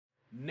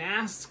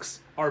Masks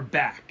are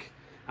back.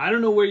 I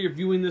don't know where you're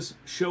viewing this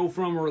show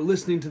from or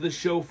listening to this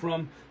show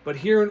from, but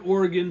here in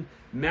Oregon,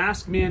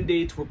 mask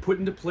mandates were put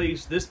into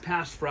place this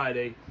past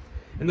Friday.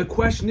 And the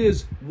question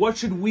is, what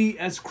should we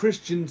as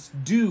Christians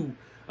do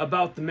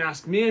about the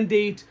mask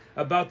mandate,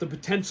 about the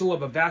potential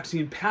of a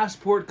vaccine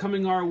passport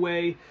coming our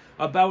way,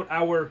 about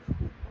our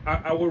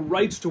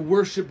rights to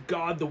worship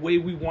God the way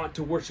we want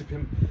to worship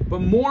Him? But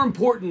more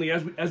importantly,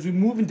 as we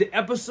move into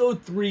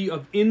episode 3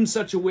 of In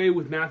Such a Way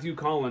with Matthew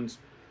Collins,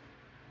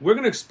 we're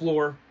going to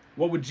explore,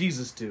 what would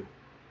Jesus do?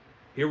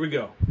 Here we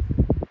go.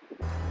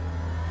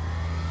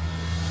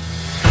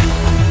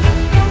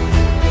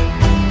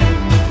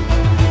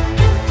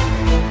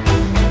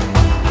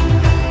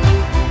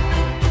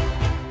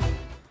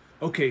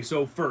 Okay,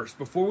 so first,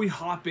 before we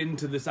hop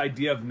into this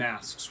idea of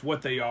masks,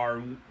 what they are,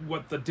 and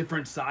what the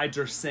different sides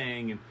are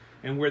saying,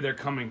 and where they're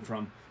coming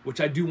from, which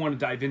I do want to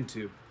dive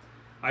into,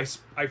 I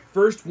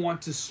first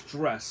want to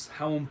stress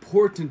how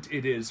important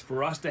it is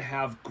for us to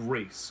have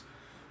grace.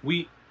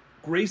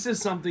 Grace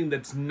is something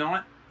that's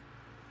not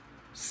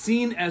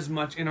seen as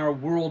much in our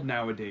world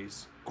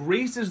nowadays.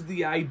 Grace is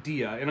the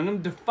idea, and I'm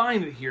going to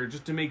define it here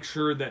just to make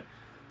sure that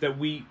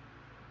we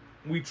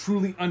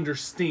truly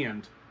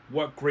understand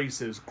what grace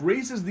is.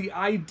 Grace is the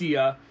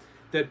idea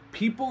that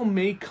people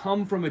may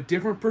come from a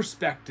different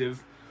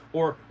perspective,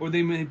 or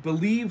they may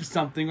believe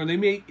something, or they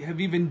may have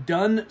even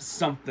done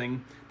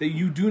something that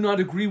you do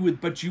not agree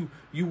with, but you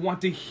want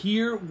to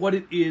hear what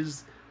it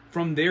is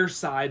from their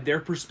side, their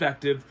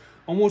perspective,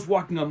 almost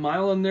walking a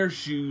mile in their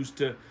shoes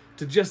to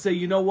just say,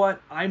 you know what,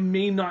 I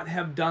may not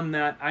have done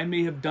that, I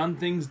may have done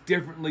things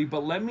differently,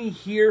 but let me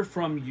hear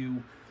from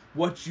you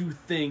what you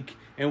think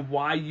and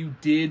why you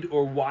did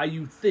or why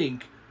you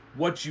think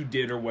what you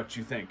did or what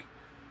you think.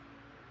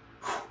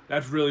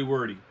 That's really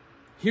wordy.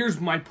 Here's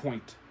my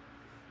point.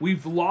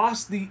 We've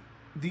lost the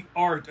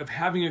art of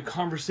having a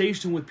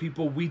conversation with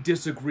people we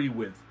disagree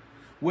with.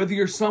 Whether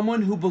you're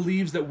someone who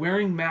believes that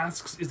wearing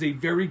masks is a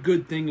very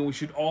good thing and we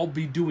should all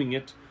be doing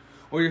it,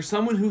 or you're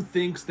someone who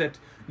thinks that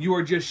you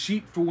are just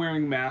sheep for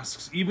wearing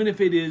masks, even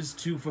if it is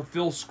to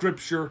fulfill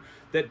scripture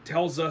that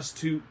tells us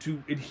to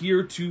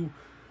adhere to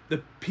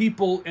the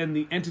people and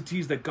the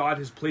entities that God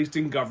has placed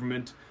in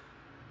government.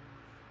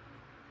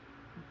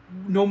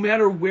 No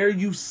matter where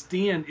you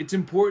stand, it's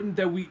important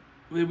that we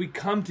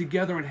come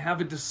together and have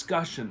a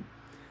discussion.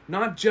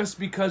 Not just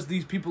because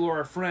these people are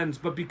our friends,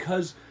 but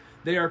because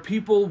they are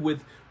people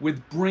with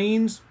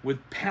brains,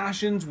 with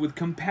passions, with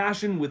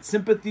compassion, with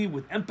sympathy,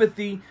 with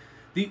empathy.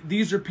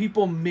 These are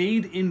people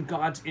made in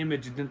God's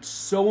image, and it's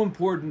so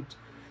important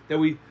that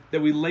we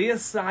lay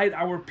aside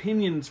our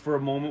opinions for a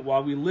moment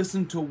while we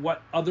listen to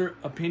what other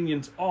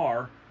opinions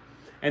are,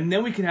 and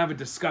then we can have a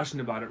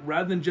discussion about it,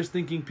 rather than just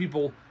thinking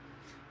people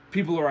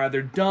are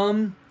either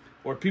dumb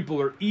or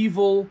people are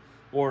evil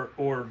or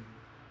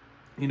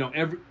you know,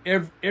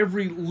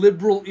 every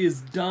liberal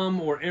is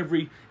dumb, or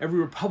every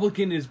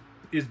Republican is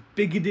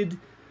bigoted.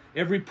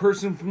 Every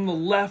person from the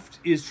left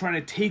is trying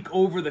to take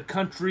over the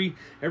country.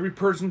 Every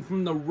person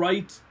from the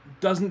right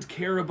doesn't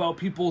care about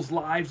people's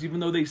lives, even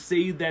though they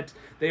say that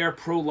they are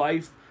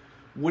pro-life.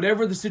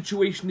 Whatever the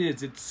situation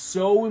is, it's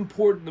so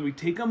important that we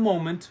take a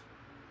moment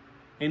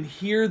and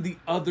hear the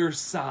other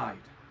side.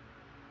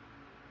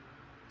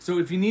 So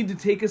if you need to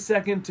take a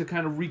second to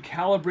kind of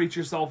recalibrate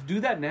yourself, do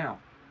that now.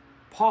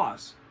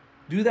 Pause.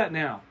 Do that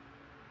now.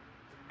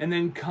 And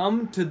then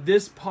come to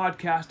this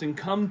podcast and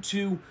come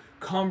to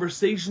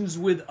conversations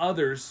with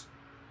others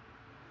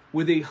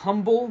with a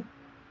humble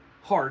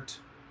heart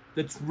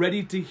that's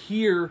ready to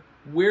hear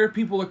where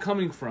people are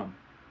coming from.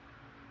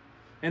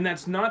 And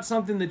that's not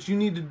something that you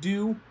need to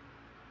do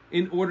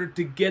in order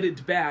to get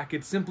it back.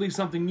 It's simply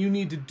something you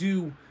need to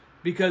do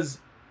because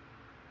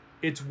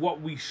it's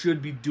what we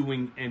should be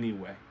doing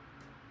anyway.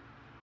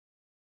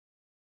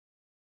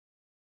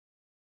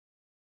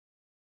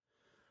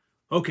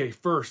 Okay,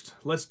 first,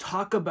 let's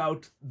talk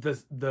about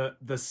the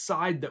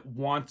side that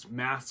wants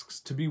masks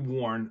to be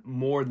worn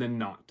more than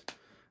not.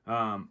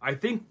 I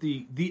think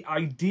the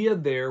idea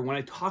there, when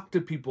I talk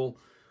to people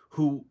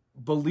who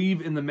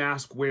believe in the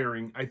mask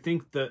wearing, I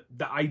think the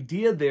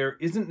idea there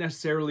isn't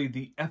necessarily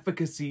the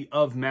efficacy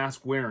of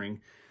mask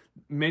wearing.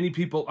 Many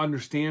people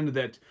understand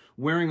that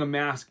wearing a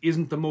mask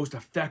isn't the most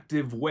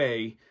effective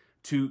way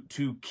to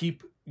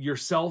keep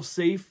yourself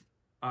safe,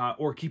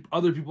 or keep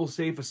other people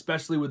safe,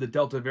 especially with the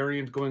Delta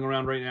variant going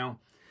around right now.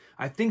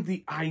 I think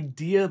the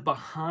idea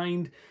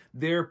behind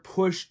their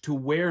push to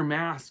wear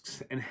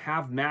masks and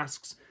have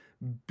masks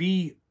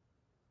be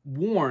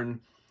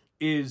worn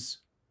is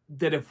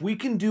that if we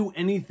can do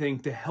anything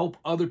to help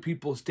other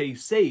people stay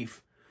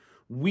safe,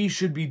 we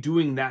should be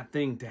doing that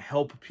thing to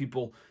help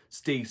people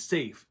stay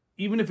safe,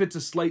 even if it's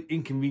a slight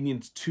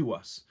inconvenience to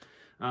us.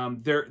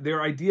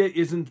 Their idea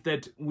isn't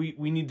that we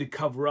need to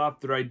cover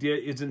up. Their idea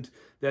isn't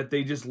that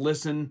they just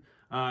listen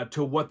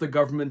to what the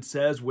government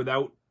says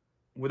without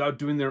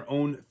doing their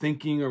own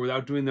thinking or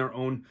without doing their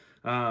own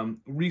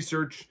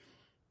research.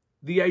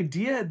 The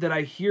idea that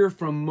I hear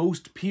from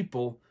most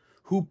people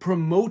who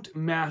promote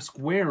mask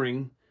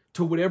wearing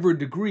to whatever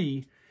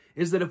degree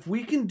is that if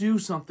we can do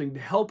something to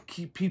help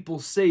keep people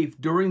safe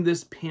during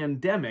this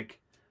pandemic,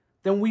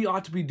 then we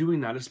ought to be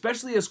doing that.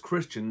 Especially as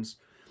Christians,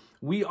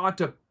 we ought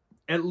to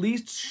at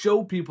least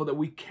show people that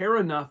we care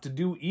enough to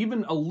do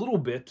even a little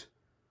bit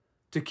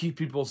to keep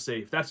people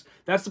safe. That's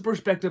the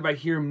perspective I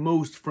hear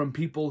most from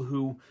people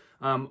who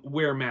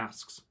wear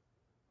masks.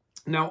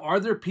 Now, are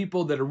there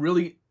people that are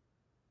really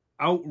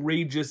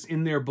outrageous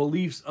in their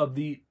beliefs of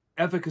the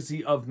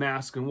efficacy of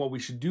masks and what we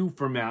should do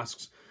for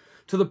masks,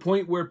 to the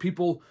point where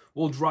people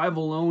will drive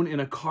alone in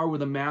a car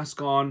with a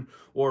mask on,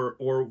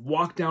 or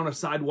walk down a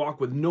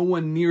sidewalk with no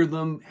one near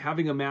them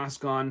having a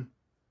mask on?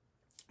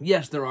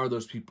 Yes, there are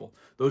those people.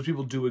 Those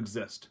people do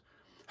exist.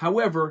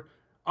 However,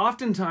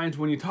 oftentimes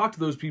when you talk to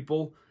those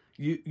people,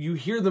 you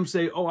hear them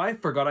say, "Oh, I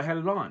forgot I had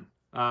it on.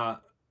 I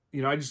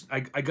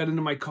got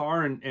into my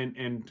car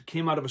and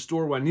came out of a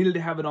store where I needed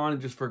to have it on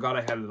and just forgot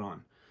I had it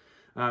on."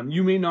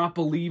 You may not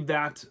believe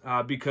that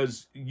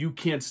because you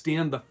can't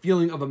stand the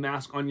feeling of a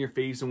mask on your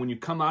face, and when you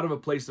come out of a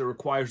place that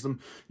requires them,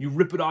 you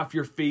rip it off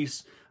your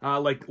face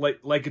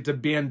like it's a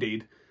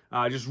Band-Aid,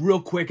 just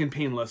real quick and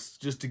painless,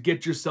 just to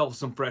get yourself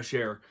some fresh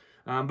air.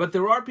 But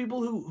there are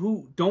people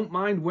who don't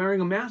mind wearing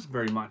a mask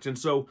very much, and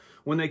so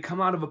when they come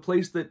out of a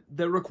place that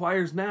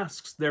requires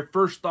masks, their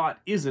first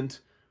thought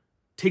isn't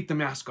take the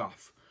mask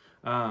off.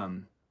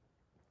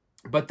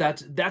 But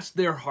that's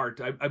their heart.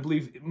 I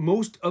believe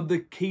most of the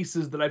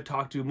cases that I've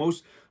talked to,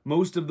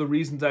 most of the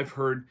reasons I've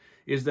heard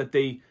is that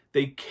they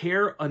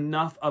care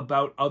enough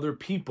about other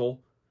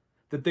people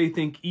that they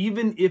think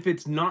even if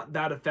it's not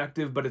that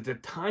effective, but it's a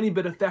tiny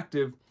bit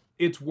effective,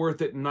 it's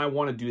worth it, and I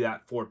want to do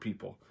that for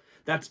people.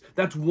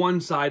 That's one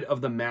side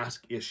of the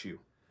mask issue.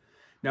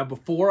 Now,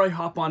 before I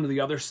hop onto the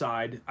other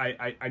side,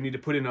 I need to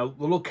put in a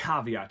little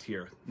caveat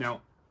here.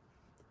 Now,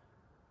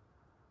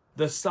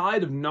 the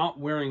side of not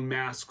wearing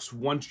masks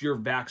once you're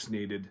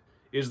vaccinated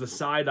is the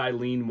side I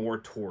lean more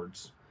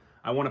towards.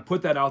 I want to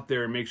put that out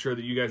there and make sure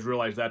that you guys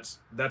realize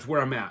that's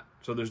where I'm at.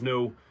 So there's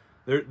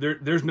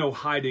no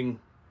hiding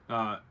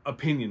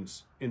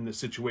opinions in this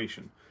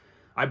situation.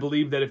 I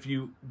believe that if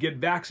you get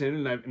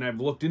vaccinated, and I've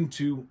looked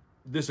into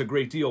this a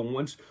great deal,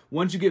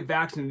 once you get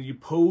vaccinated, you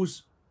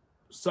pose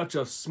such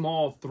a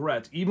small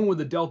threat, even with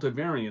the Delta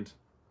variant,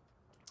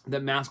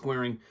 that mask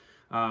wearing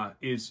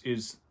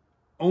is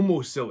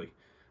almost silly.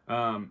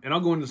 And I'll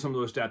go into some of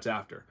those stats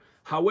after.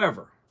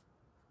 However,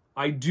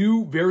 I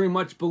do very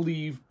much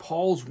believe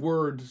Paul's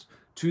words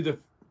to the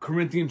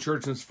Corinthian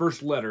church in his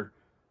first letter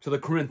to the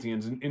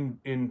Corinthians.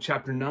 In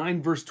chapter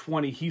 9, verse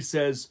 20, he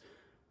says,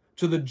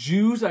 "To the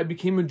Jews I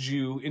became a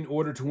Jew in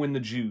order to win the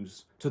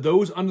Jews. To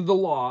those under the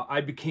law I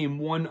became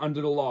one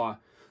under the law,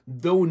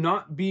 though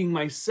not being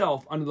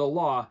myself under the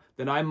law,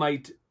 that I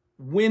might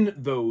win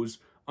those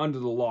under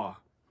the law."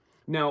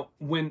 Now,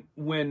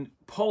 when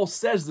Paul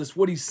says this,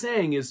 what he's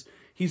saying is,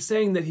 he's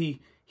saying that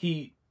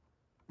he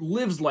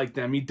lives like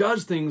them. He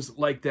does things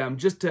like them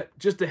just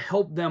to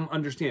help them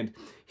understand.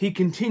 He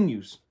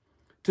continues,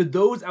 "To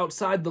those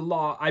outside the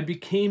law, I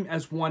became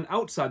as one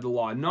outside the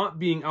law, not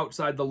being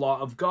outside the law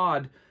of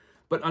God,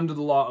 but under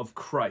the law of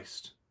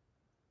Christ,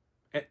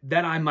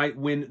 that I might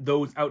win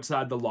those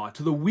outside the law.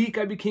 To the weak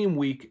I became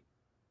weak,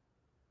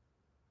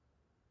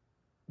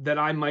 that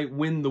I might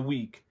win the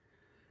weak.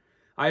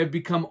 I have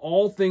become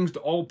all things to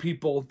all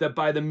people, that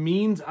by the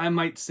means I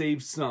might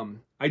save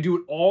some. I do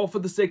it all for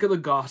the sake of the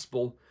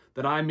gospel,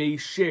 that I may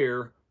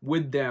share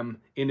with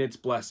them in its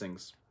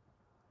blessings."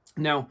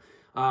 Now,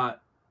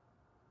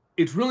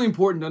 it's really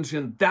important to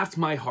understand that's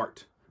my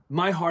heart.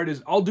 My heart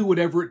is I'll do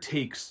whatever it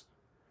takes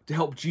to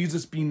help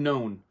Jesus be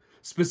known,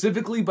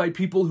 specifically by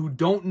people who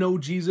don't know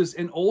Jesus,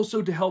 and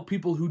also to help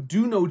people who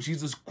do know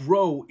Jesus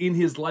grow in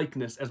his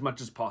likeness as much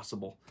as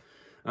possible.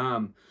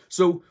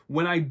 So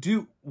when I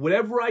do,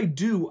 whatever I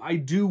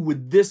do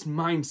with this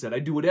mindset. I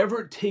do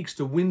whatever it takes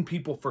to win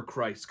people for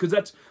Christ. Because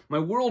that's my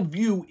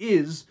worldview,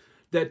 is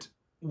that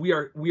we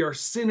are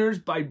sinners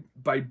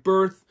by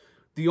birth.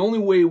 The only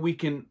way we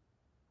can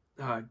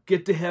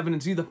get to heaven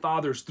and see the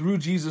Father is through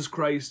Jesus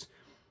Christ.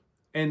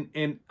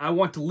 And I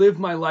want to live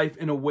my life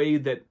in a way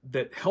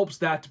that helps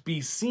that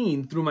be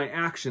seen through my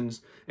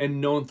actions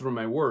and known through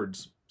my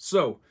words.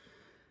 So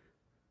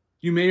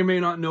you may or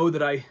may not know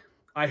that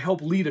I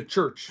help lead a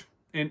church,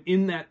 and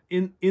in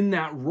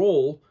that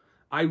role,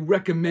 I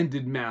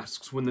recommended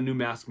masks when the new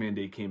mask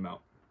mandate came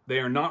out. They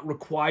are not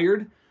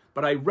required,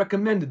 but I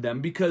recommended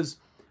them because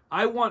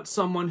I want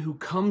someone who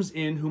comes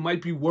in who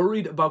might be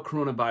worried about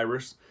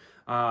coronavirus,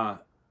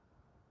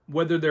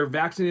 whether they're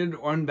vaccinated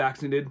or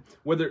unvaccinated,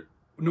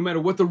 no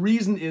matter what the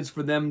reason is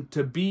for them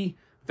to be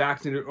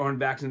vaccinated or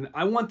unvaccinated,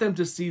 I want them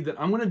to see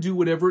that I'm going to do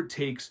whatever it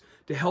takes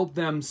to help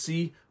them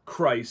see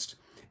Christ.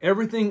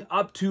 Everything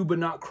up to but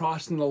not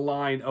crossing the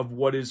line of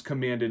what is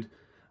commanded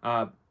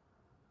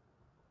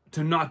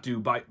to not do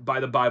by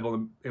the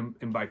Bible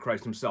and by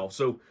Christ himself.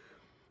 So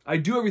I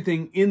do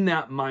everything in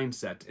that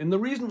mindset. And the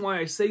reason why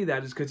I say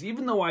that is because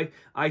even though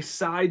I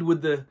side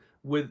with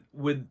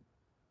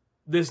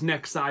this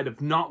next side of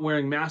not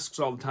wearing masks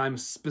all the time,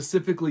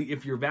 specifically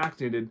if you're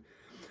vaccinated,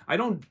 I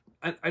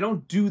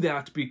don't do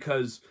that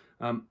because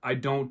I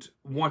don't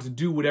want to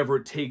do whatever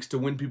it takes to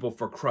win people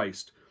for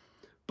Christ.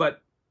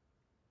 But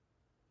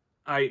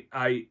I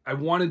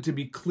wanted to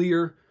be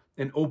clear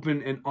and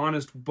open and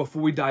honest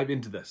before we dive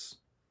into this.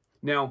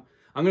 Now,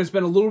 I'm going to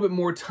spend a little bit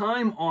more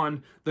time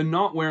on the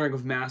not wearing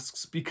of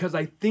masks because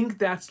I think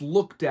that's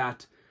looked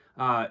at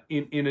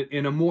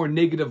in a more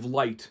negative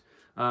light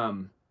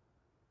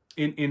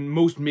in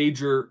most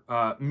major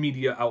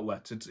media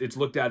outlets. It's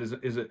looked at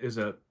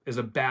as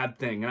a bad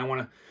thing, and I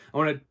want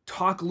to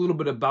talk a little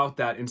bit about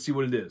that and see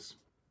what it is.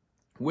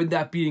 With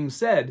that being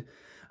said,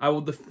 I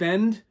will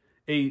defend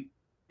a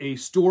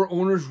store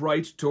owner's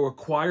right to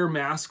acquire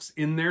masks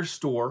in their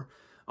store.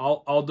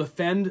 I'll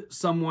defend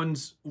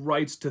someone's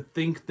rights to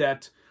think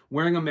that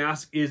wearing a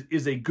mask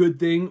is a good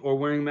thing or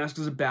wearing a mask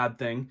is a bad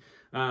thing.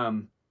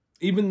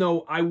 Even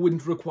though I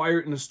wouldn't require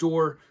it in a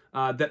store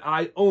that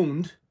I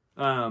owned,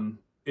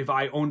 if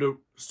I owned a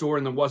store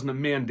and there wasn't a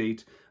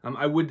mandate,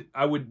 I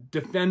would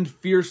defend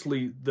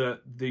fiercely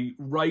the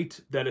right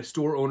that a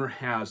store owner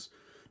has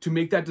to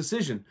make that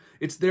decision.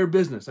 It's their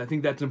business. I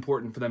think that's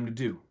important for them to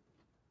do.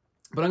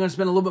 But I'm going to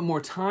spend a little bit more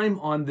time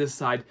on this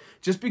side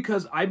just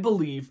because I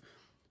believe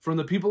from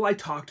the people I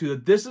talk to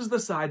that this is the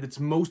side that's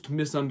most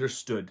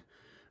misunderstood.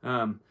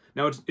 Now,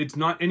 it's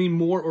not any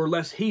more or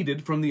less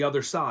hated from the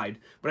other side,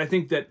 but I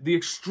think that the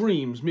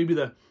extremes, maybe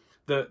the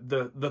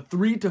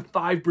 3 to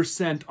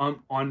 5%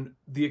 on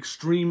the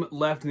extreme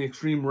left and the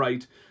extreme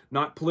right,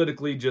 not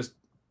politically, just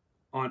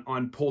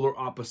on polar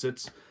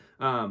opposites,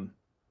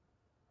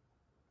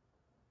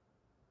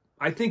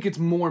 I think it's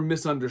more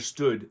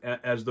misunderstood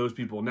as those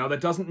people. Now,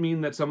 that doesn't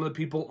mean that some of the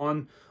people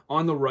on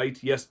the right,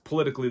 yes,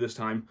 politically this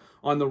time,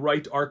 on the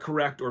right are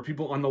correct, or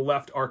people on the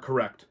left are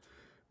correct.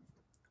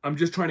 I'm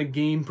just trying to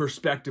gain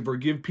perspective or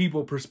give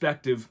people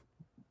perspective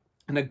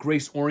in a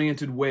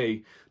grace-oriented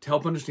way to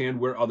help understand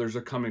where others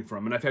are coming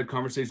from. And I've had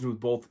conversations with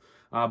both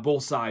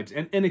sides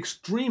and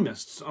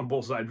extremists on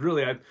both sides.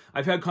 Really,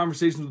 I've had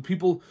conversations with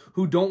people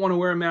who don't want to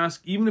wear a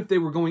mask, even if they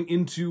were going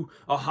into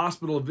a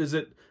hospital to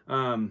visit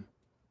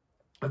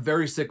a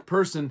very sick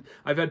person.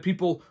 I've had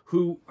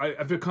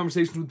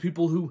conversations with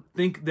people who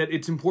think that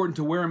it's important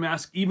to wear a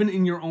mask even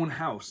in your own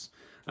house.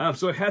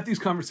 So I've had these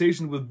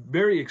conversations with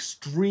very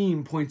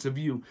extreme points of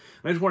view, and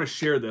I just want to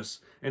share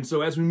this. And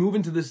so as we move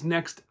into this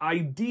next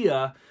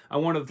idea, I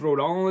want to throw it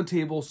all on the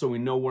table so we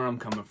know where I'm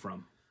coming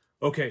from.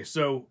 Okay,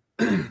 so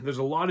there's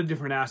a lot of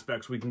different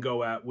aspects we can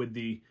go at with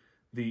the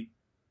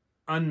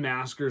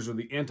unmaskers or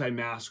the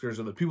anti-maskers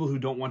or the people who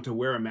don't want to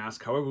wear a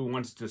mask, however we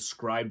want to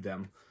describe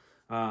them.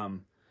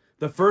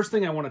 The first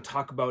thing I want to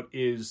talk about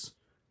is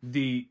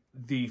the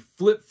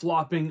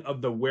flip-flopping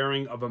of the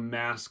wearing of a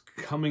mask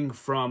coming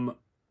from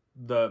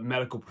the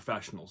medical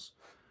professionals.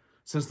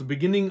 Since the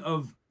beginning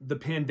of the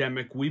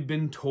pandemic, we've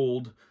been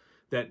told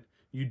that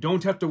you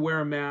don't have to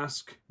wear a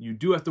mask, you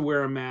do have to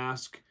wear a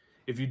mask.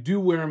 If you do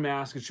wear a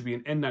mask, it should be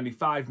an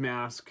N95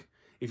 mask.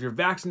 If you're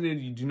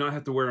vaccinated, you do not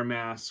have to wear a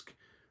mask.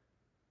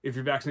 If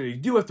you're vaccinated,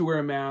 you do have to wear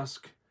a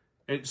mask.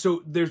 And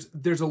so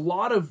there's a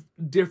lot of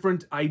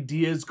different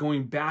ideas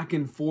going back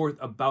and forth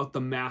about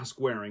the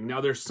mask wearing. Now,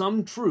 there's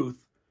some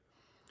truth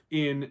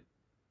in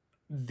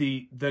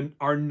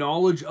our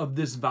knowledge of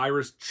this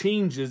virus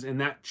changes, and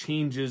that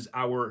changes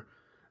our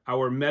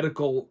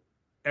medical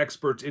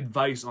experts'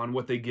 advice on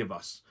what they give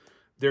us.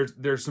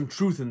 There's some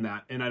truth in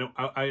that, and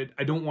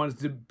I don't want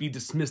to be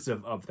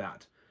dismissive of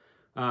that.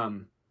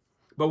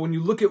 But when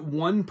you look at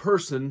one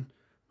person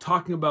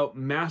talking about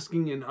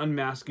masking and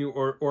unmasking,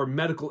 or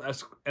medical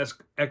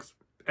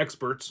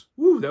experts,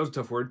 woo, that was a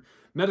tough word,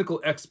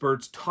 medical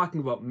experts talking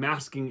about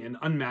masking and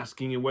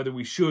unmasking and whether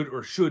we should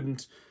or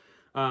shouldn't,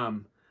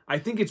 I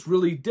think it's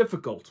really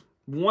difficult.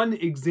 One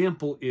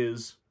example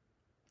is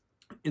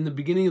in the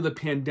beginning of the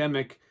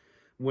pandemic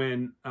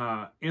when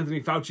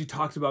Anthony Fauci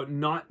talked about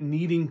not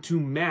needing to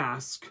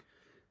mask,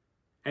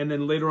 and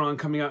then later on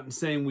coming out and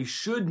saying we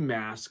should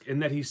mask,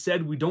 and that he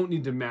said we don't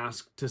need to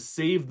mask to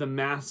save the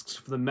masks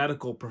for the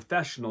medical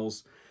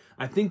professionals.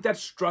 I think that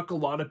struck a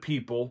lot of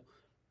people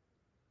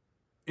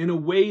in a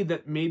way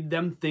that made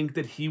them think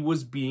that he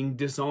was being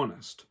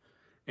dishonest.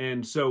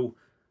 And so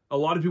a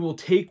lot of people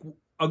take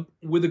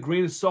with a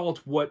grain of salt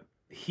what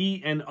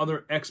he and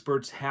other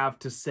experts have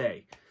to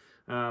say.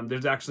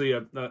 There's actually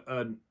a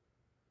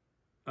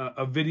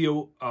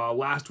video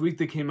last week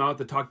that came out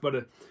that talked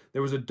about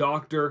there was a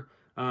doctor,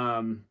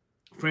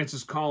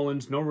 Francis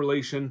Collins, no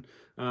relation.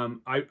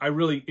 I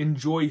really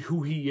enjoy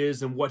who he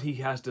is and what he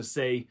has to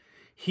say.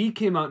 He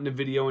came out in a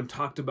video and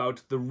talked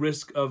about the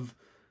risk of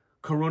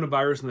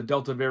coronavirus and the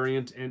Delta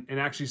variant, and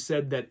actually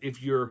said that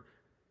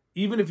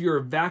even if you're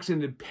a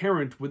vaccinated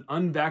parent with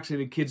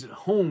unvaccinated kids at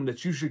home,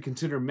 that you should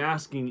consider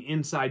masking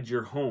inside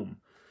your home.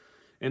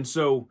 And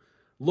so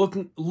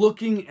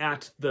looking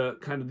at the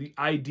kind of the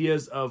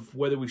ideas of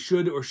whether we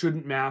should or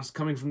shouldn't mask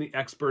coming from the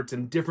experts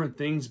and different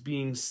things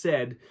being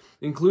said,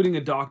 including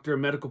a doctor, a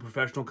medical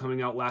professional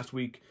coming out last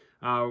week,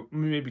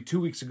 maybe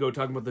 2 weeks ago,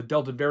 talking about the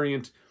Delta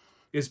variant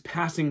is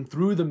passing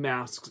through the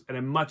masks at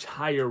a much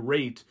higher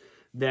rate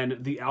than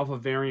the Alpha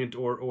variant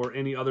or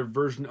any other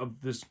version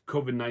of this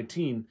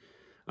COVID-19.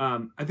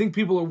 I think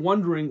people are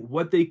wondering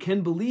what they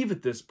can believe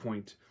at this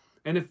point.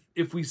 And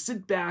if we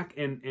sit back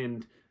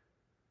and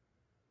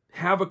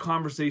have a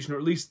conversation, or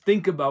at least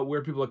think about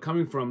where people are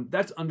coming from,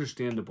 that's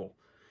understandable.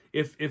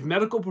 If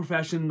medical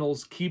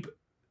professionals keep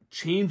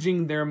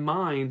changing their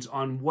minds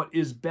on what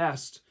is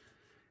best,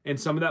 and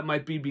some of that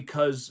might be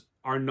because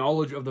our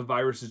knowledge of the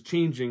virus is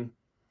changing,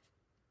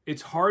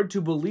 it's hard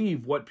to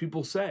believe what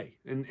people say.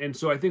 And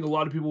so I think a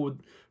lot of people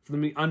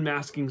from the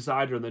unmasking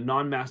side or the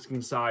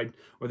non-masking side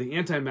or the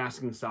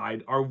anti-masking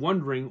side are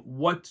wondering,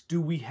 what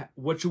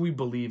should we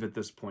believe at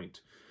this point?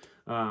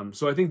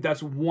 So I think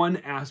that's one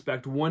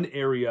aspect, one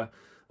area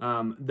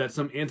that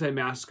some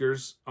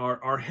anti-maskers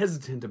are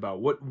hesitant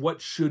about.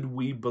 What should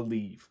we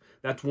believe?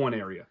 That's one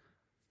area.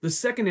 The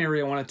second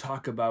area I want to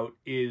talk about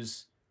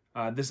is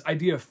this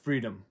idea of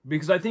freedom,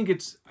 because I think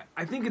it's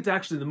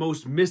actually the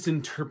most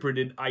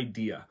misinterpreted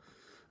idea.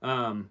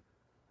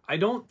 I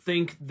don't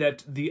think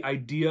that the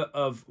idea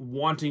of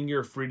wanting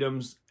your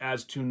freedoms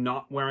as to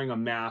not wearing a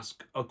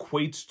mask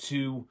equates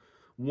to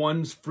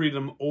one's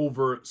freedom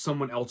over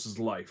someone else's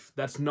life.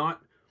 That's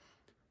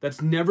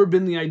never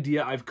been the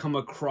idea I've come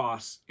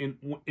across in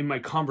my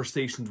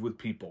conversations with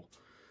people.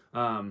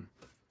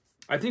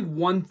 I think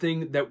one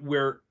thing that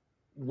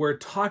we're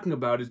talking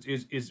about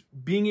is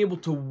being able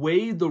to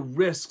weigh the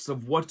risks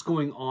of what's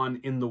going on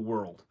in the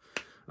world.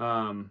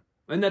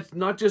 And that's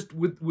not just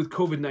with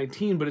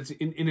COVID-19, but it's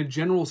in a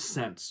general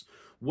sense.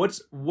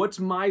 What's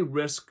my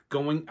risk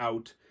going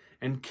out,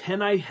 and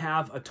can I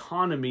have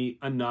autonomy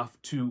enough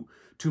to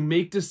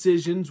make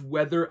decisions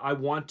whether I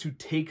want to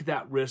take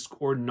that risk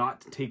or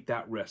not take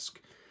that risk?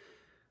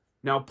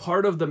 Now,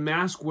 part of the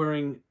mask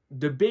wearing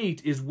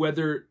debate is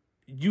whether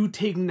you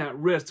taking that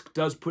risk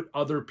does put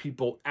other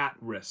people at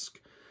risk.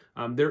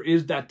 There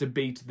is that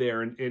debate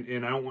there,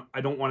 and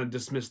I don't want to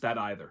dismiss that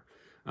either.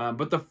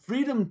 But the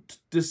freedom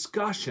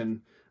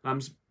discussion,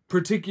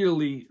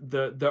 particularly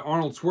the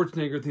Arnold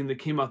Schwarzenegger thing that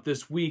came out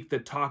this week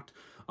that talked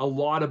a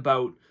lot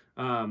about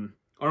Arnold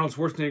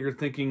Schwarzenegger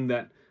thinking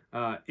that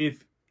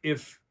if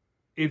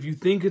you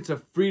think it's a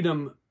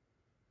freedom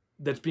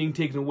that's being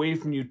taken away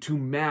from you to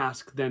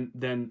mask,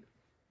 then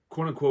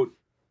quote unquote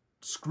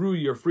screw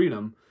your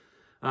freedom.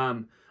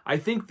 I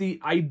think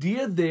the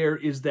idea there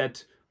is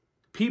that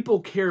people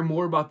care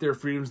more about their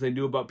freedoms than they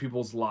do about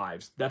people's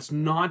lives. That's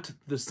not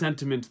the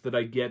sentiment that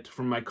I get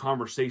from my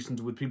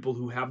conversations with people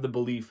who have the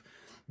belief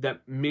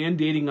that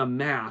mandating a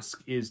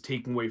mask is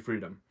taking away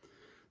freedom.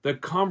 The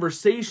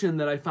conversation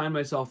that I find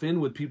myself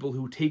in with people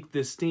who take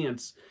this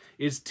stance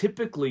is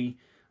typically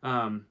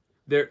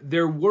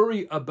their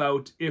worry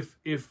about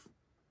if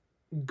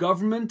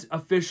government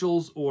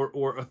officials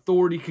or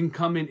authority can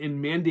come in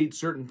and mandate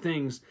certain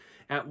things.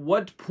 At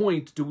what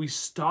point do we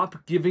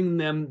stop giving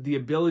them the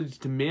ability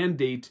to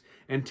mandate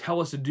and tell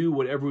us to do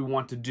whatever we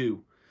want to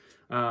do?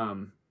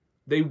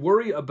 They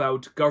worry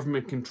about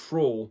government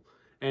control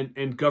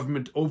and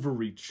government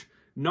overreach.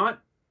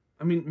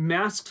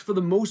 Masks for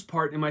the most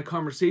part in my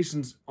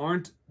conversations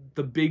aren't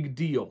the big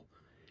deal.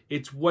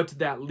 It's what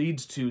that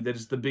leads to that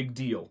is the big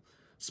deal.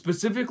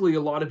 Specifically,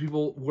 a lot of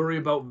people worry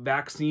about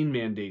vaccine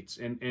mandates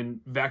and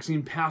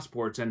vaccine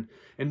passports and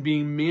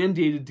being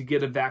mandated to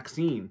get a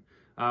vaccine.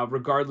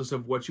 Regardless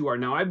of what you are.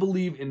 Now, I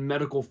believe in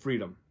medical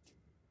freedom.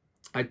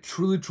 I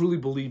truly, truly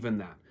believe in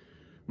that.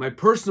 My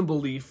personal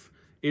belief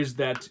is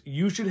that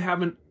you should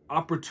have an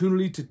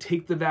opportunity to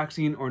take the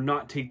vaccine or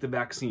not take the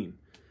vaccine.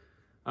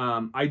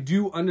 I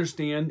do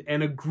understand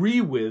and agree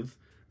with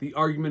the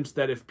arguments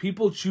that if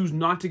people choose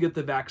not to get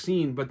the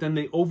vaccine, but then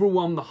they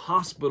overwhelm the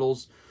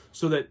hospitals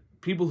so that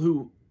people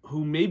who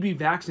may be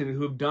vaccinated,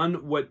 who have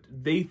done what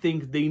they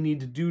think they need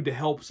to do to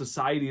help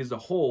society as a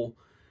whole,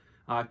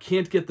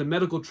 can't get the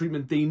medical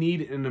treatment they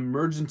need in an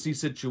emergency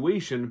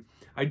situation,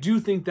 I do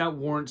think that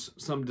warrants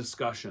some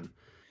discussion.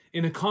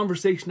 In a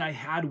conversation I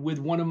had with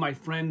one of my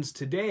friends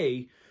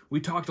today, we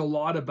talked a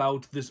lot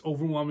about this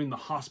overwhelming the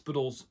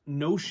hospitals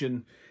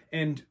notion,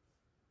 and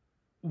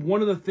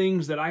one of the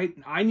things that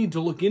I need to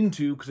look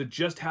into, because it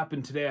just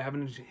happened today, I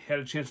haven't had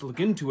a chance to look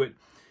into it,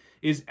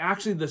 is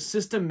actually the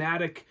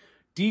systematic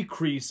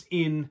decrease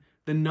in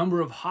the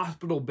number of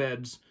hospital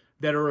beds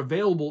that are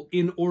available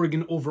in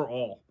Oregon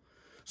overall.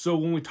 So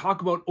when we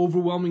talk about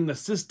overwhelming the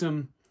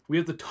system, we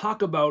have to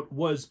talk about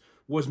was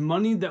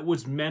money that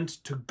was meant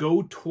to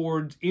go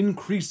towards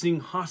increasing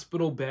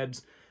hospital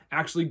beds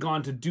actually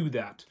gone to do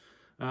that.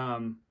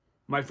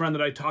 My friend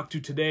that I talked to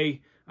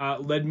today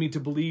led me to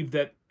believe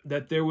that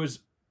there was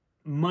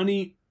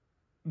money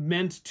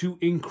meant to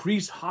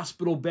increase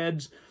hospital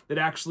beds that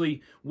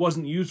actually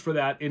wasn't used for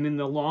that, and in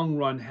the long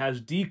run has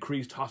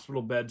decreased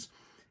hospital beds.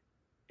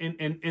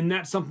 And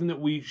that's something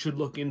that we should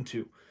look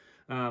into.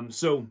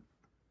 So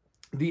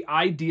the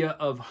idea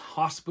of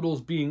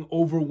hospitals being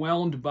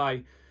overwhelmed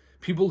by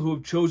people who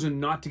have chosen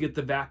not to get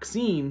the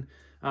vaccine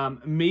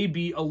may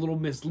be a little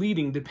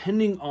misleading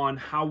depending on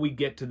how we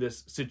get to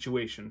this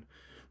situation.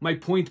 My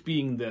point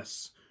being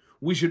this: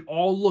 we should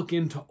all look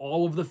into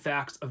all of the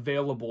facts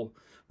available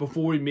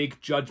before we make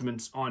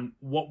judgments on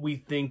what we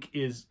think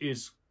is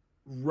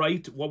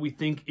right, what we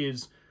think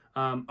is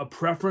a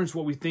preference,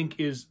 what we think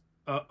is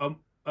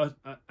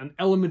an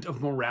element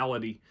of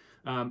morality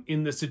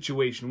in this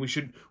situation. We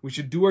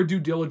should do our due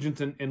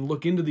diligence and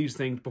look into these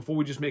things before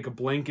we just make a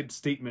blanket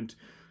statement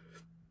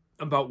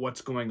about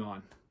what's going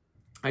on.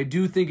 I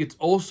do think it's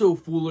also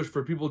foolish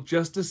for people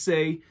just to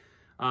say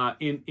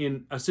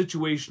in a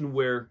situation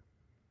where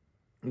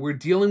we're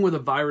dealing with a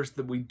virus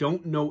that we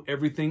don't know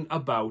everything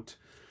about,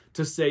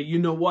 to say, you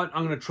know what,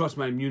 I'm going to trust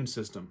my immune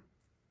system.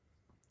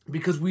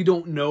 Because we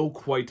don't know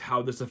quite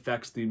how this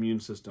affects the immune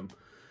system.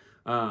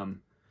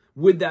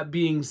 With that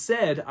being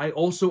said, I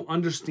also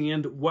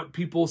understand what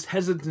people's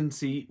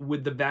hesitancy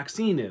with the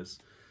vaccine is.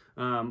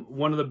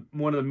 One of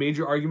the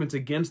major arguments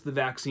against the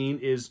vaccine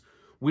is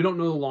we don't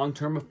know the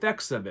long-term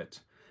effects of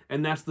it.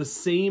 And that's the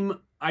same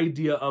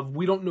idea of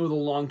we don't know the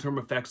long-term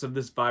effects of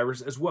this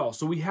virus as well.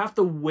 So we have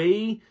to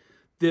weigh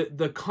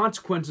the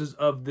consequences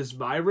of this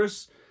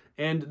virus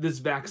and this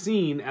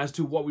vaccine as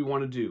to what we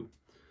want to do.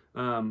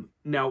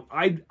 Now,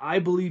 I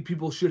believe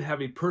people should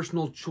have a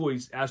personal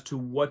choice as to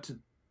what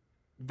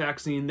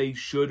vaccine they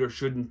should or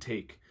shouldn't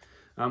take.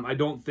 I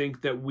don't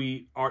think that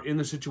we are in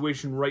the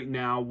situation right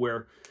now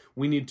where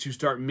we need to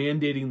start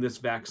mandating this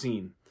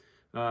vaccine.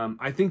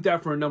 I think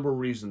that for a number of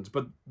reasons,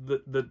 but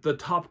the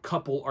top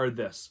couple are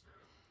this.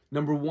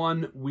 Number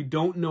one, we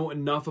don't know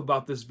enough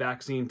about this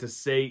vaccine to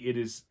say it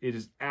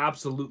is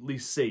absolutely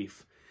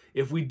safe.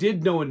 If we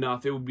did know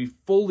enough, it would be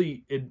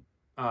fully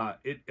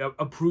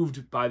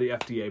approved by the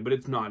FDA, but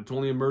it's not. It's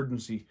only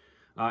emergency.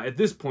 At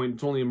this point,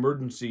 it's only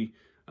emergency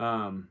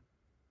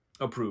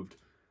approved.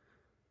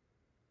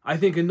 I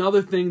think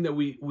another thing that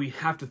we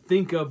have to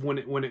think of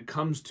when it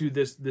comes to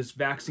this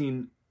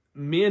vaccine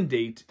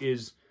mandate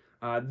is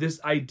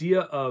this idea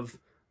of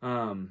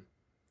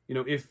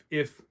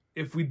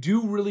if we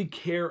do really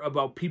care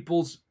about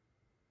people's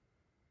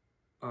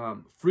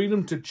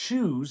freedom to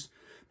choose,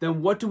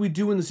 then what do we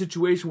do in the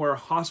situation where our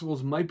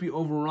hospitals might be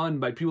overrun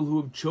by people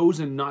who have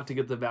chosen not to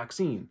get the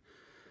vaccine?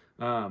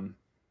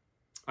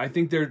 I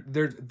think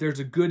there's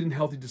a good and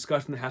healthy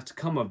discussion that has to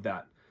come of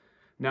that.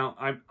 Now,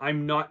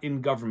 I'm not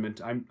in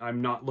government.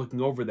 I'm not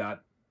looking over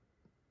that.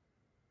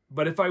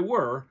 But if I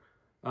were,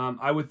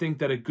 I would think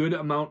that a good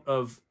amount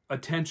of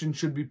attention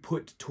should be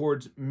put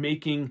towards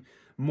making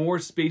more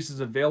spaces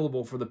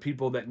available for the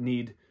people that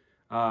need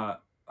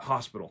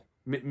hospital.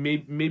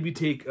 Maybe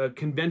take a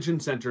convention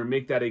center and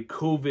make that a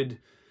COVID,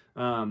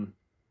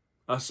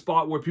 a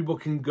spot where people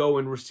can go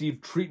and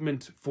receive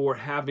treatment for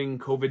having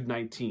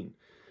COVID-19.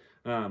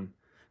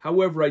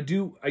 However, I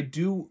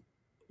do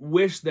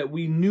wish that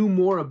we knew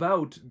more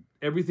about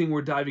everything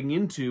we're diving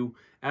into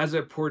as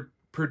it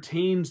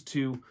pertains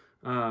to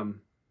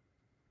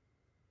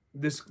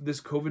this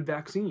COVID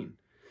vaccine.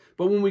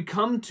 But when we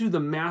come to the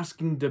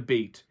masking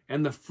debate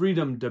and the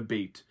freedom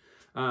debate,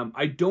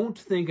 I don't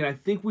think, and I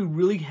think we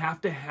really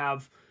have to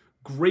have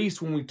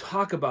grace when we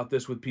talk about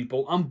this with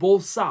people on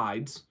both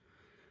sides.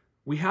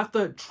 We have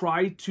to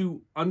try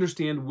to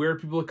understand where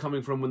people are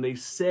coming from when they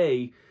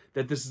say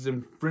that this is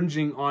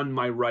infringing on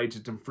my rights,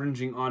 it's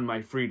infringing on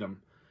my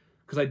freedom.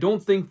 Because I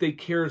don't think they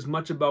care as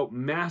much about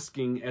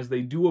masking as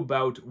they do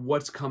about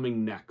what's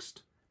coming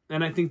next.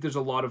 And I think there's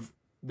a lot of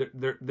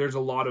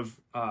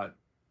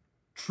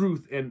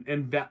truth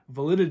and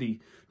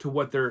validity to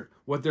what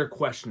they're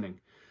questioning.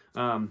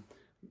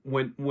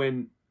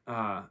 When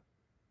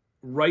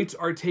rights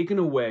are taken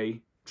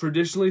away,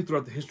 traditionally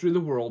throughout the history of the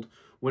world,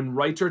 when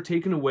rights are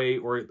taken away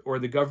or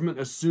the government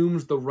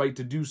assumes the right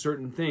to do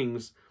certain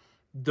things,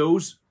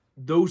 those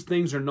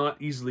things are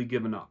not easily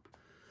given up.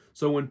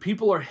 So when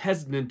people are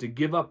hesitant to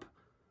give up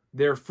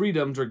their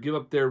freedoms or give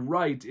up their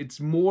rights, it's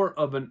more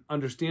of an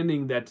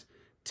understanding that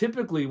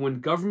typically when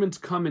governments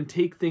come and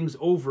take things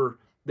over,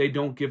 they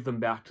don't give them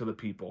back to the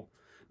people.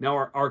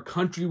 Now our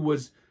country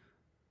was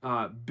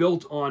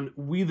built on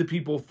we the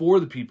people for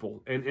the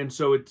people, and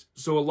so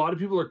a lot of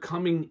people are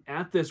coming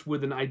at this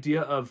with an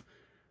idea of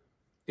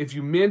if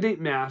you mandate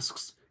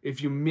masks,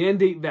 if you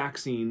mandate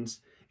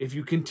vaccines, if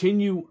you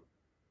continue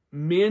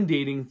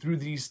mandating through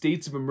these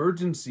states of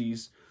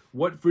emergencies,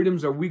 what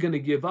freedoms are we going to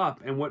give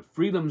up, and what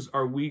freedoms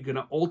are we going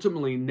to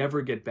ultimately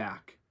never get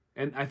back?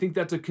 And I think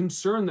that's a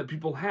concern that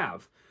people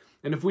have.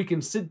 And if we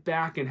can sit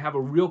back and have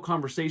a real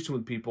conversation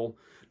with people,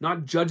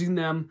 not judging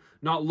them,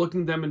 not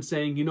looking at them and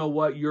saying, you know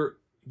what,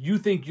 you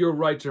think your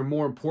rights are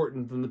more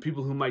important than the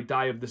people who might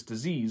die of this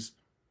disease,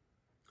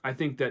 I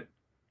think that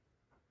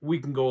we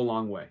can go a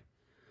long way.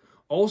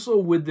 Also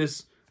with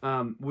this,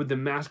 with the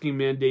masking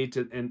mandates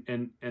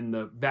and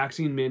the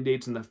vaccine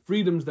mandates and the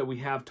freedoms that we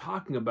have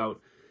talking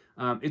about,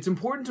 it's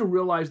important to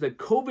realize that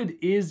COVID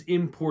is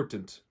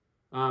important.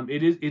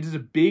 It is a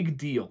big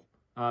deal.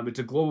 It's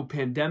a global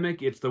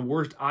pandemic. It's the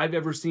worst I've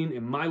ever seen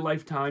in my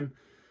lifetime.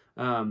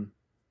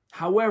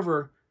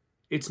 However,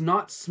 it's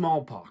not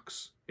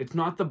smallpox. It's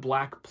not the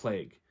Black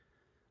Plague.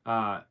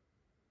 A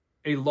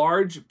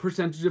large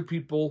percentage of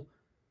people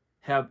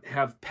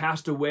have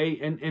passed away,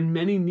 and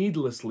many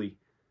needlessly.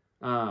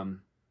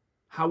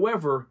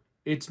 However,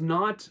 it's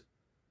not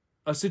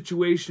a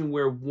situation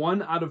where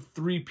 1 out of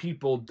 3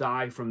 people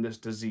die from this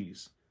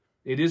disease.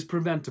 It is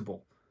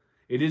preventable.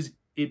 It is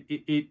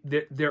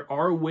there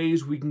are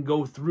ways we can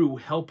go through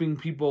helping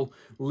people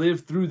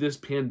live through this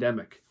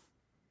pandemic.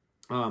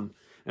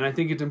 And I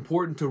think it's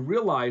important to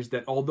realize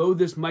that although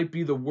this might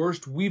be the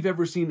worst we've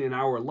ever seen in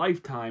our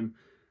lifetime,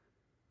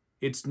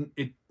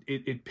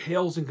 it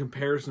pales in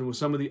comparison with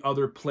some of the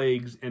other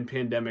plagues and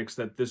pandemics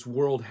that this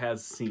world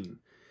has seen.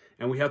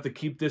 And we have to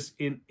keep this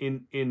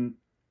in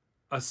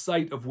a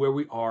sight of where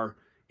we are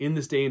in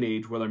this day and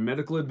age, with our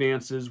medical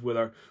advances, with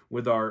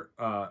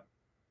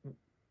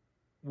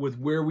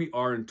where we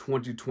are in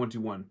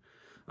 2021.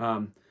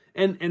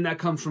 And that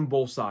comes from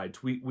both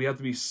sides. We have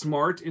to be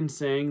smart in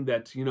saying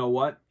that, you know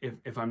what,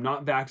 if I'm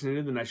not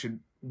vaccinated, then I should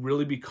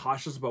really be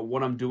cautious about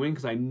what I'm doing,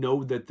 because I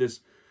know that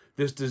this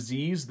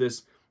disease,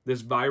 this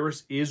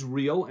virus is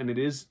real and it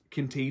is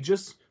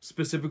contagious,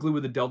 specifically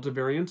with the Delta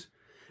variant.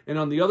 And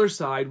on the other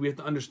side, we have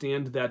to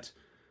understand that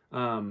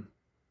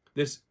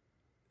this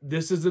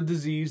is a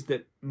disease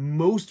that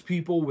most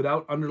people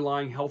without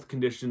underlying health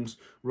conditions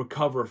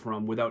recover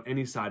from without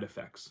any side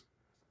effects.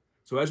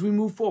 So as we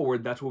move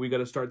forward, that's what we got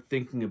to start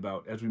thinking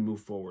about as we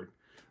move forward.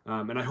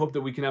 And I hope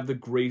that we can have the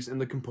grace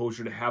and the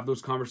composure to have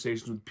those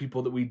conversations with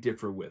people that we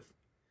differ with.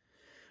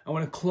 I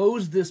want to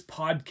close this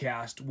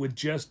podcast with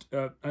just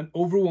an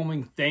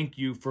overwhelming thank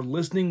you for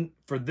listening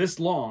for this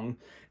long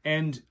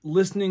and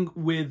listening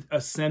with a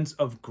sense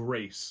of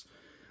grace.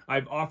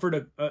 I've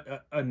offered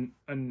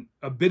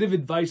a bit of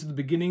advice at the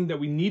beginning that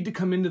we need to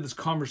come into this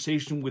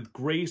conversation with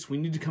grace. We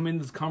need to come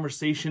into this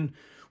conversation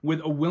with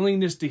a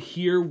willingness to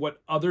hear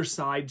what other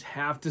sides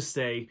have to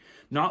say,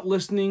 not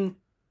listening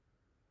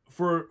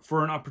for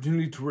an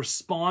opportunity to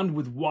respond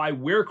with why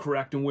we're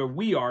correct and where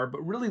we are,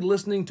 but really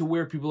listening to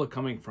where people are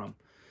coming from.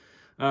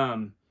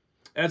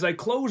 As I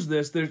close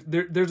this,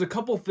 there's a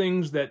couple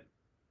things that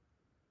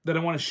I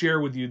want to share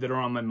with you that are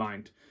on my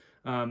mind.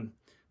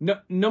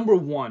 Number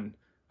one,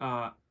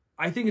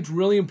 I think it's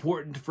really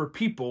important for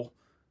people,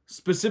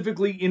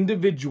 specifically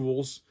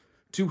individuals,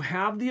 to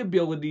have the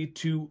ability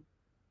to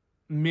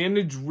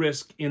manage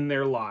risk in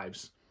their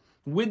lives.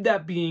 With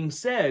that being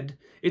said,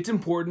 it's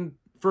important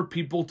for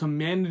people to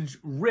manage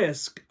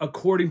risk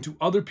according to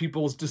other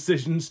people's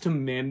decisions to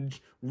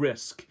manage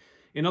risk.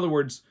 In other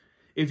words,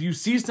 if you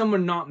see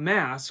someone not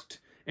masked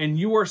and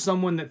you are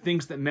someone that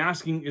thinks that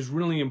masking is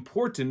really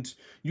important,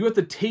 you have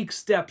to take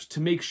steps to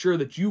make sure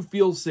that you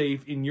feel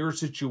safe in your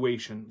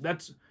situation.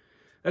 That's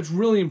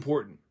really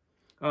important.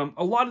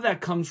 A lot of that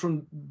comes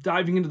from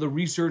diving into the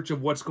research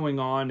of what's going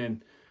on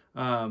and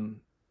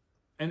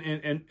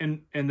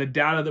the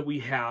data that we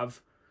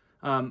have.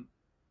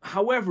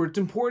 However, it's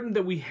important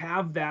that we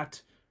have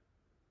that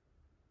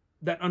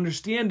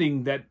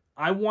understanding that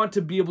I want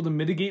to be able to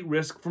mitigate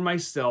risk for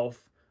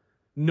myself,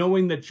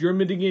 knowing that you're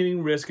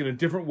mitigating risk in a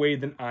different way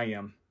than I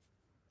am.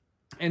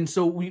 And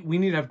so we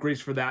need to have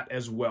grace for that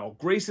as well.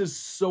 Grace is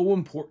so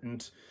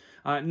important,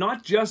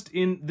 not just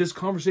in this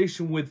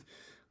conversation with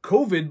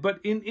COVID,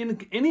 but in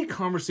any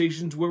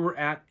conversations where we're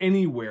at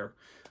anywhere,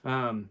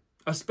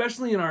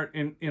 especially in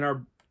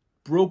our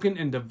broken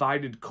and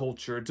divided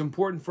culture. It's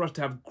important for us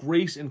to have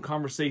grace in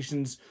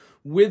conversations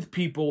with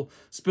people,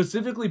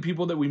 specifically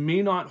people that we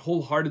may not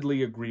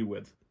wholeheartedly agree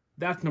with.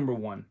 That's number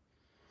one.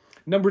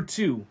 Number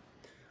two,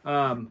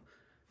 I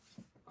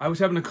was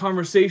having a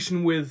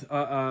conversation with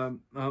a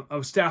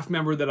staff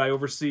member that I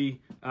oversee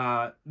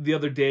the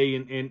other day,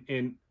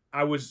 and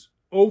I was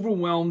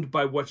overwhelmed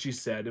by what she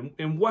said.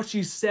 And what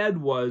she said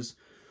was,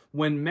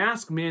 when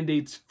mask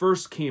mandates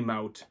first came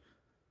out,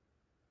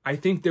 I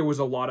think there was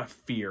a lot of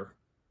fear.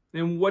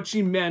 And what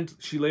she meant,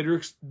 she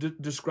later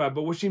described,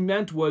 but what she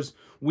meant was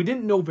we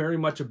didn't know very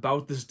much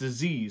about this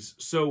disease.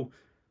 So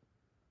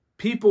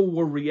people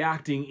were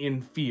reacting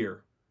in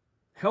fear.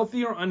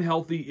 Healthy or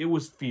unhealthy, it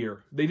was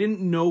fear. They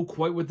didn't know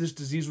quite what this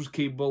disease was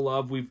capable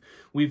of.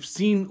 We've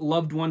seen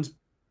loved ones,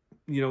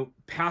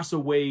 pass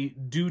away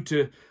due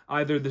to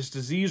either this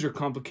disease or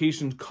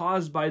complications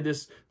caused by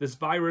this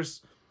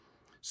virus.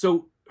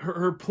 So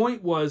her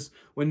point was,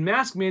 when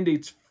mask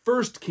mandates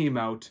first came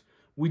out,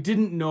 we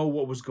didn't know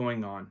what was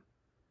going on.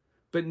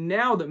 But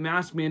now that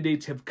mask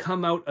mandates have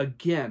come out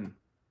again,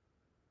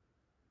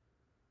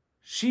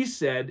 she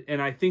said,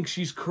 and I think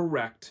she's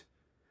correct,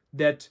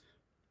 that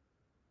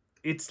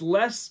it's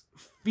less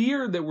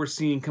fear that we're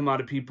seeing come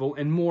out of people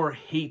and more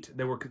hate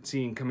that we're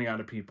seeing coming out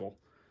of people.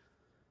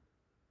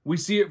 We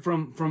see it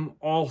from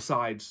all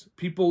sides.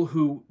 People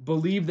who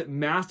believe that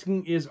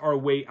masking is our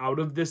way out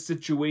of this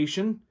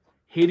situation,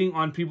 hating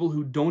on people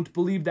who don't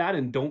believe that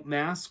and don't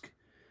mask.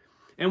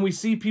 And we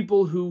see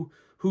people who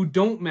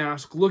don't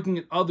mask looking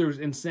at others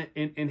and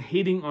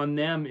hating on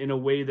them in a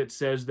way that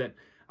says that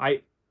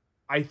I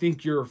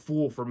think you're a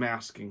fool for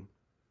masking.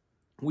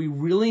 We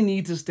really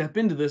need to step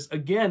into this,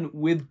 again,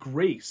 with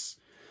grace.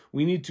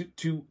 We need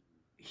to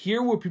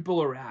hear where people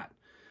are at.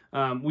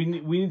 We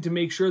need to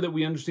make sure that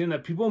we understand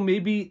that people may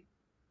be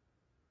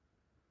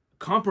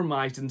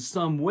compromised in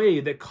some way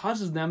that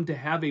causes them to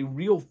have a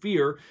real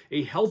fear,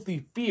 a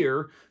healthy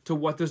fear to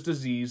what this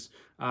disease,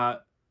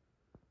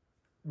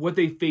 what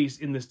they face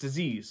in this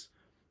disease.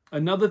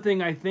 Another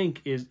thing I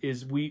think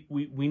is we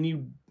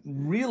need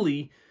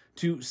really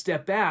to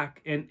step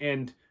back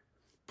and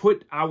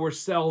put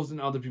ourselves in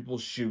other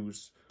people's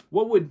shoes.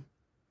 What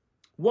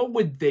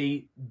would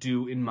they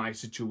do in my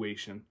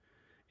situation?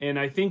 And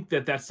I think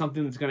that that's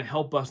something that's going to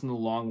help us in the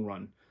long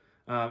run.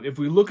 If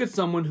we look at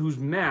someone who's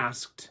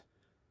masked,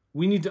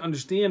 we need to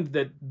understand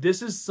that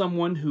this is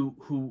someone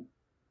who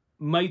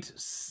might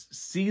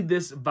see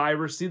this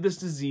virus, see this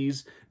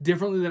disease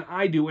differently than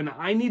I do, and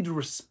I need to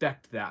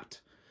respect that.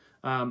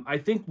 I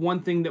think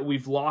one thing that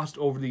we've lost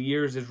over the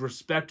years is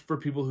respect for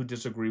people who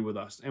disagree with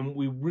us, and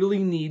we really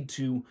need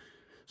to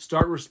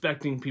start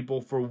respecting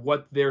people for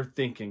what they're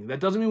thinking.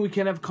 That doesn't mean we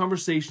can't have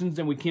conversations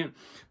and we can't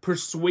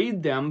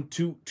persuade them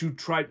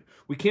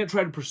we can't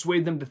try to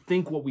persuade them to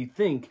think what we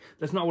think.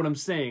 That's not what I'm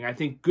saying. I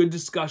think good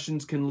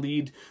discussions can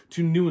lead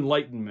to new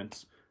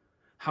enlightenments.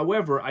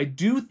 However, I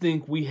do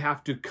think we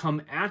have to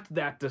come at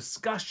that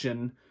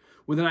discussion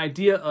with an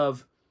idea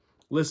of,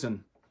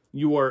 listen,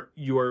 you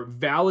are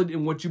valid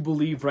in what you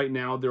believe right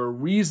now. There are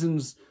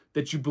reasons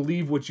that you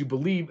believe what you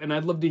believe, and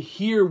I'd love to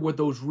hear what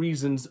those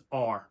reasons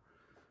are.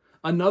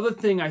 Another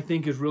thing I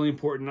think is really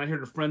important, I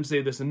heard a friend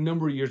say this a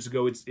number of years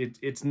ago,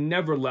 it's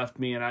never left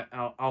me, and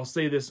I'll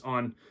say this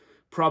on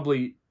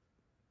probably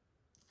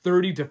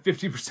 30 to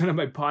 50% of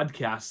my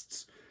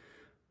podcasts,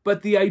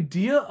 but the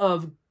idea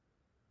of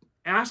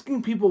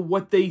asking people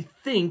what they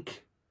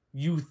think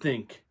you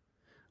think.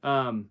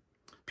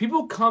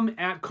 People come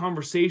at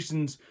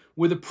conversations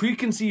with a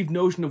preconceived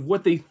notion of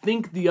what they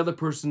think the other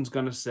person's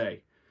going to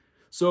say.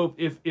 So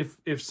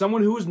if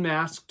someone who is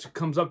masked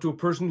comes up to a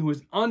person who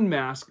is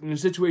unmasked in a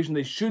situation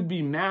they should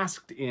be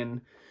masked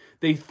in,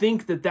 they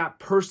think that that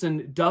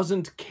person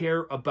doesn't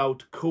care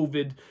about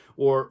COVID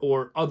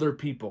or other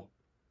people.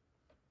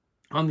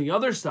 On the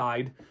other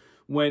side,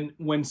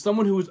 when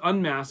someone who is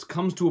unmasked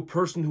comes to a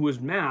person who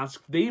is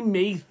masked, they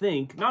may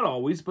think, not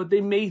always, but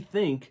they may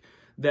think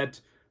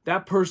that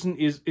that person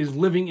is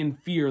living in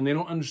fear, and they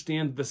don't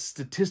understand the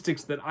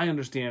statistics that I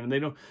understand,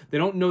 and they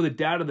don't know the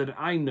data that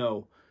I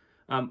know.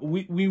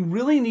 We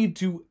really need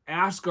to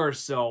ask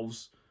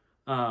ourselves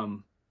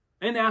and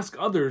ask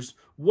others,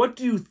 what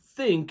do you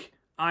think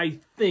I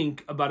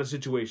think about a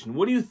situation?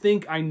 What do you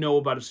think I know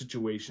about a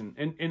situation?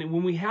 And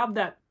when we have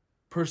that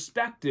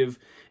perspective,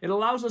 it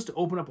allows us to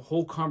open up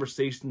whole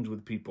conversations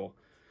with people.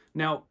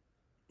 Now,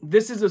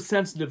 this is a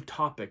sensitive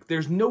topic.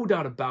 There's no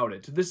doubt about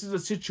it. This is a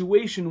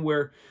situation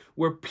where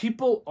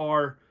people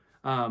are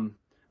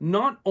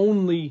not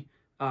only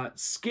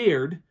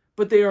scared,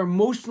 but they are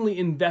emotionally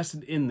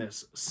invested in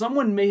this.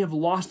 Someone may have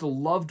lost a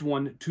loved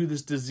one to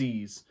this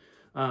disease.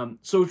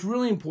 So it's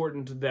really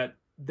important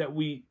that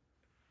we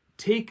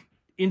take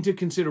into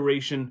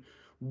consideration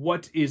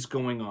what is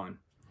going on.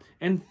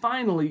 And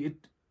finally,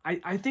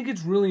 I think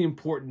it's really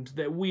important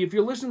that if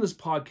you're listening to this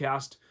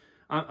podcast,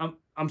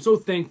 I'm so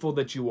thankful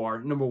that you are,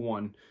 number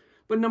one.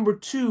 But number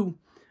two,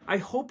 I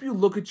hope you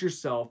look at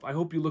yourself. I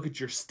hope you look at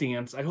your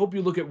stance. I hope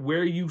you look at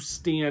where you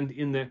stand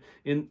in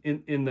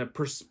the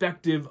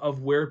perspective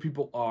of where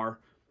people are,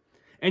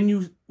 and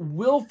you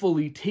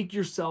willfully take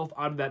yourself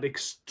out of that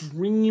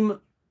extreme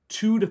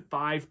 2 to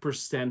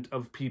 5%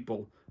 of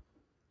people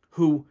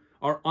who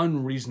are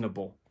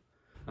unreasonable.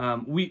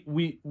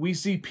 We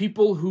see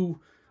people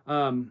who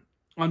on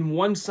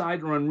one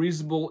side are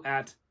unreasonable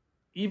at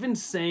even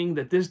saying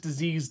that this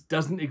disease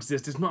doesn't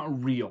exist. It's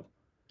not real.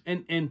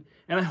 And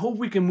I hope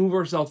we can move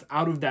ourselves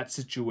out of that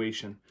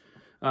situation.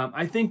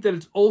 I think that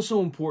it's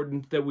also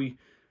important that we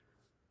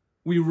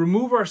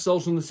remove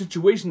ourselves from the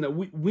situation that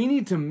we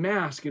need to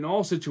mask in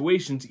all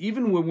situations,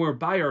 even when we're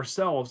by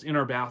ourselves in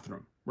our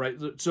bathroom, right?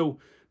 So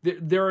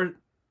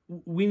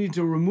we need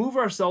to remove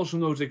ourselves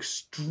from those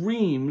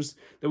extremes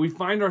that we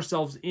find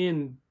ourselves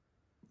in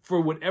for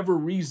whatever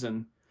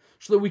reason,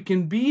 so that we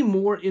can be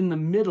more in the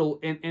middle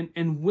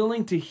and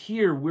willing to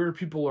hear where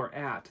people are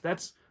at.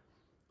 That's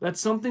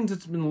something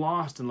that's been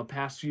lost in the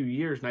past few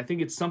years, and I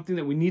think it's something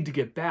that we need to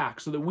get back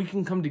so that we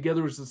can come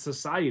together as a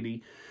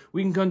society.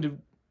 We can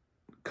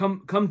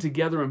come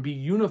together and be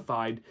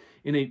unified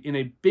in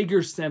a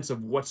bigger sense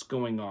of what's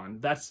going on.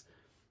 That's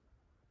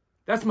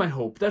my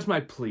hope. That's my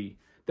plea,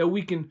 that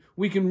we can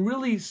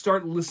really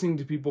start listening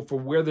to people for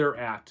where they're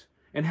at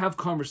and have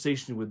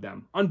conversation with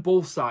them on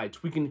both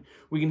sides. We can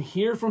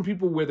hear from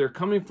people where they're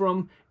coming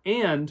from,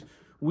 and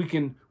we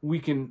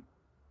can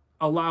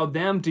allow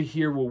them to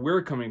hear where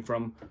we're coming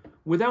from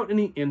without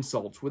any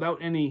insults, without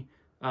any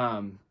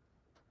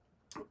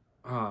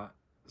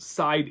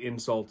side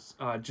insults,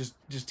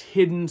 just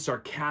hidden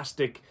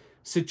sarcastic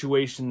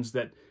situations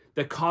that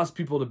cause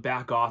people to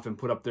back off and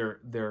put up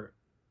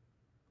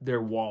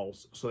their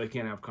walls so they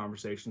can't have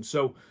conversations.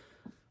 So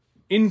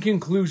in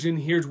conclusion,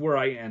 here's where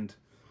I end.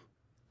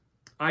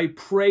 I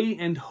pray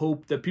and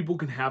hope that people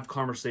can have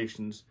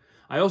conversations.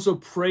 I also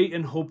pray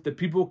and hope that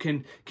people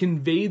can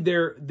convey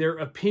their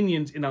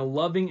opinions in a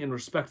loving and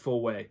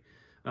respectful way.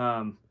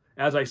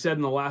 As I said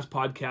in the last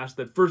podcast,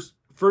 that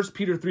First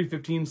Peter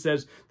 3:15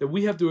 says that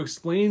we have to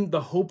explain the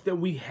hope that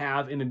we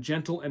have in a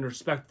gentle and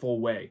respectful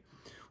way.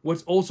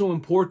 what's also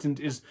important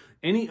is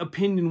any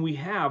opinion we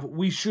have,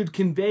 we should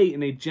convey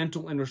in a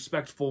gentle and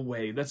respectful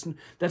way.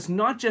 That's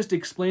not just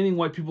explaining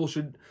why people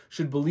should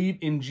believe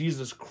in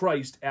Jesus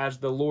Christ as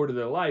the Lord of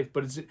their life,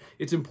 but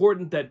it's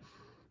important that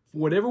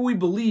whatever we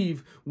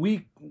believe,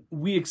 we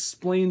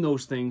explain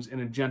those things in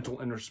a gentle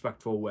and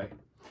respectful way.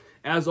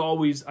 As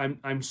always,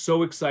 I'm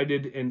so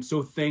excited and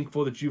so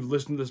thankful that you've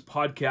listened to this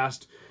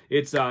podcast.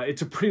 It's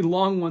a pretty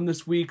long one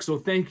this week, so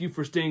thank you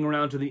for staying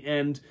around to the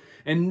end.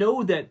 And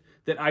know that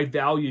I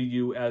value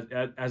you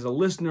as a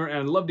listener, and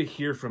I'd love to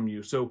hear from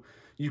you. So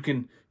you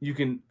can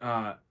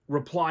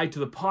reply to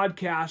the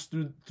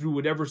podcast through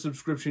whatever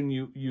subscription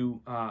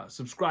you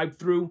subscribe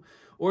through,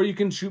 or you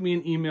can shoot me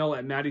an email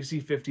at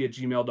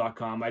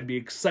mattyc50@gmail.com. I'd be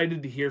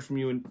excited to hear from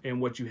you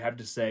and what you have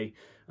to say.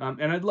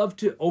 And I'd love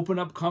to open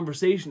up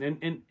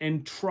conversation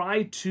and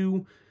try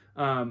to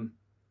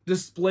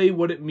display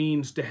what it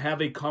means to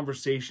have a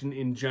conversation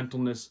in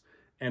gentleness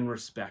and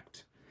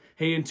respect.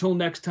 Hey, until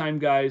next time,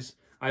 guys,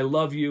 I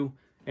love you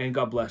and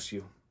God bless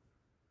you.